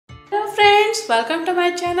Hello friends, welcome to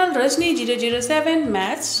my channel Rajni 007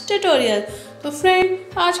 maths tutorial. तो friend,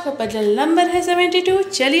 आज का पजल नंबर है 72।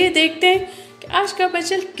 चलिए देखते हैं कि आज का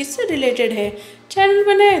पजल किससे रिलेटेड है। चैनल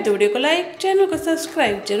बनाए तो वीडियो को लाइक, चैनल को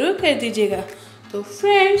सब्सक्राइब जरूर कर दीजिएगा। तो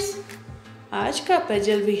फ्रेंड्स, आज का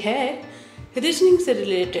पजल भी है रीजनिंग से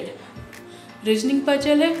रिलेटेड। रीजनिंग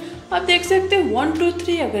पजल है, आप देख सकते हैं 1 2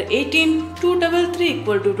 3 अगर 18, 2 3 3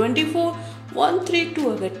 इक्वल टू 24, 1 3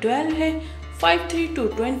 2 अगर 12 है, 5 3 2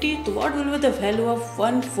 20, तो what will be the value of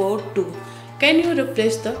 1 4 2? Can you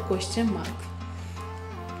replace the question mark?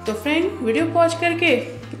 तो फ्रेंड, वीडियो पॉज करके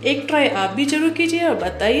एक ट्राई आप भी जरूर कीजिए और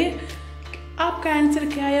बताइए कि आपका आंसर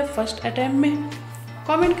क्या है फर्स्ट अटैम्प्ट में।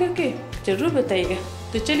 कमेंट करके जरूर बताइएगा।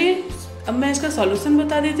 तो चलिए अब मैं इसका सॉल्यूशन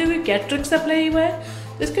बता देती हूँ कि क्या ट्रिक्स अप्लाई हुआ है।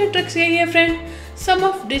 तो इसका ट्रिक्स यही है friend, some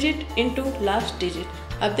of digit into last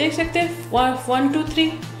digit. आप देख सकते हैं 1 2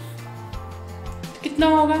 3 कितना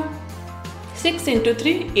होगा, 6 इंटू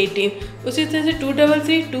 3 18। उसी तरह से 2 3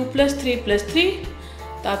 3 2 + 3 + 3,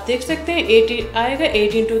 तो आप देख सकते हैं 18 आएगा।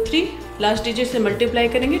 8 इंटू 3 लास्ट डिजिट से मल्टीप्लाई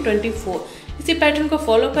करेंगे 24। इसी पैटर्न को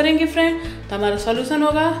फॉलो करेंगे फ्रेंड, तो हमारा सॉल्यूशन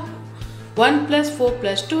होगा 1 + 4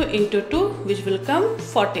 + 2 into 2 which will come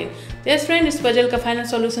 14। Yes friend, इस पजल का फाइनल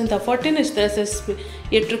सॉल्यूशन था 14। इस तरह से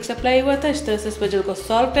ये ट्रिक्स अप्लाई हुआ था। इस तरह से इस पजल को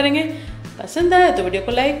सॉल्व करेंगे। पसंद आया तो वीडियो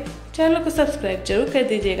को लाइक, चैनल को सब्सक्राइब जरूर कर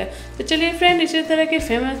दीजिएगा। तो चलिए फ्रेंड, इसी तरह के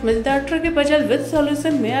फेमस मजेदार ट्रिक के पजल विद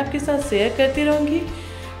सॉल्यूशन मैं आपके साथ शेयर करती रहूँगी।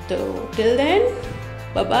 तो till then,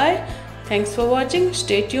 bye bye, thanks for watching,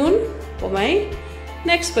 stay tune for my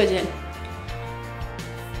next puzzle.